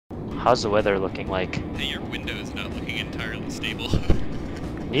How's the weather looking like? Hey, your window is not looking entirely stable.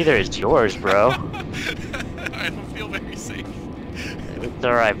 Neither is yours, bro. I don't feel very safe. It's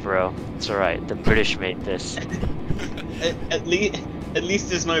alright, bro. It's alright. The British made this. At least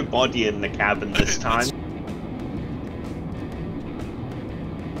there's no body in the cabin this time.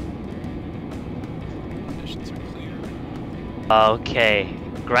 Conditions are clear. Okay,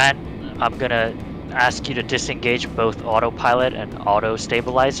 Grant, I'm gonna ask you to disengage both autopilot and auto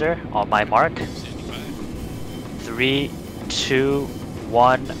stabilizer on my mark. Standing by. 3, 2,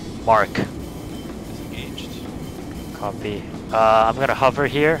 1, mark. Disengaged. Copy. I'm gonna hover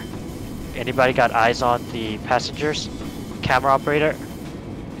here. Anybody got eyes on the passengers? Camera operator?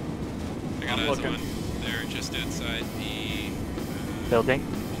 I got eyes on. They're just outside the Building?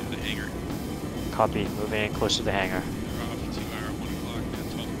 yeah, the hangar. Copy. Moving in close to the hangar. They're off to our 1 o'clock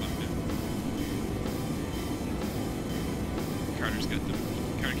and 12 o'clock now. Carter's got them.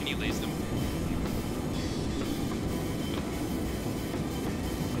 Carter, can you laze them?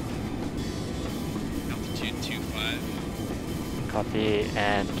 Altitude 25. Copy.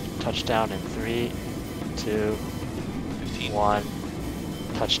 And touchdown in 3, 2, 15. 1.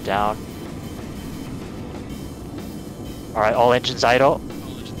 Touchdown. Alright, all engines idle. All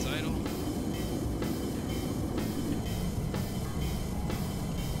engines idle.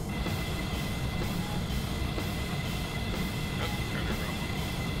 Oh, Carter,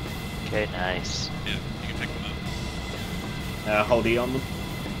 bro. Okay, nice. Yeah, you can pick them up. Hold E on them.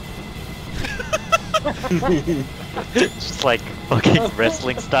 Just like fucking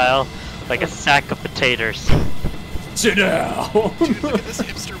wrestling style. Like a sack of potatoes. Sit down! Dude, look at this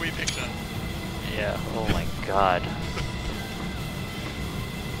hipster we picked up. Yeah, oh my god.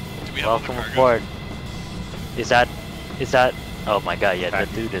 Do we have all the Welcome cargo? aboard. Is that, oh my god, yeah,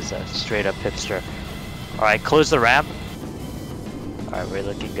 that dude is a straight up hipster. Alright, close the ramp. Alright, we're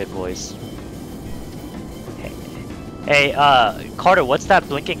looking good, boys. Hey, Carter, what's that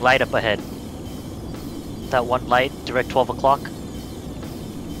blinking light up ahead? That one light, direct 12 o'clock?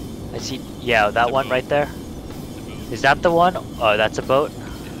 I see, yeah, that The one boat. right there. The boat. Is that the one? Oh, that's a boat?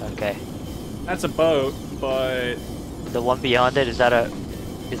 Okay. That's a boat, but The one beyond it, is that a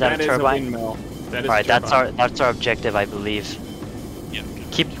that is a turbine? windmill. That is Alright, a that's turbine. our objective, I believe. Yeah,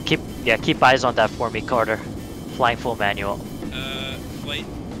 Keep eyes on that for me, Carter. Flying full manual. Flight,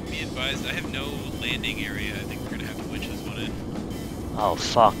 be advised, I have no landing area. I think we're gonna have to winch this one in. Oh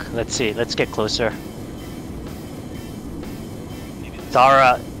fuck. Let's see. Let's get closer. Maybe this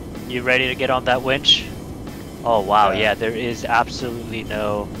Zara, you ready to get on that winch? Oh wow, Yeah. yeah, there is absolutely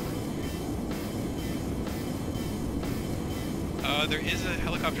no... There is a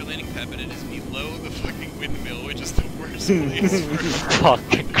helicopter landing pad, but it is below the fucking windmill, which is the worst place for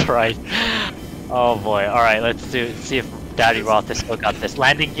Fucking Christ. Oh boy. Alright, let's see if Daddy Roth has still got this.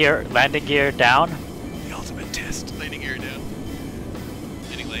 Landing gear down. the ultimate test. Landing gear down.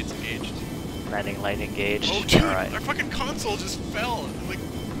 Landing lights engaged. Landing light engaged. Oh, dude, Alright. our fucking console just fell. Like,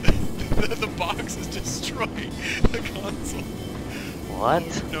 the box is destroying the console.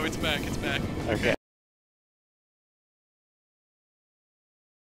 What? No, it's back. It's back. Okay.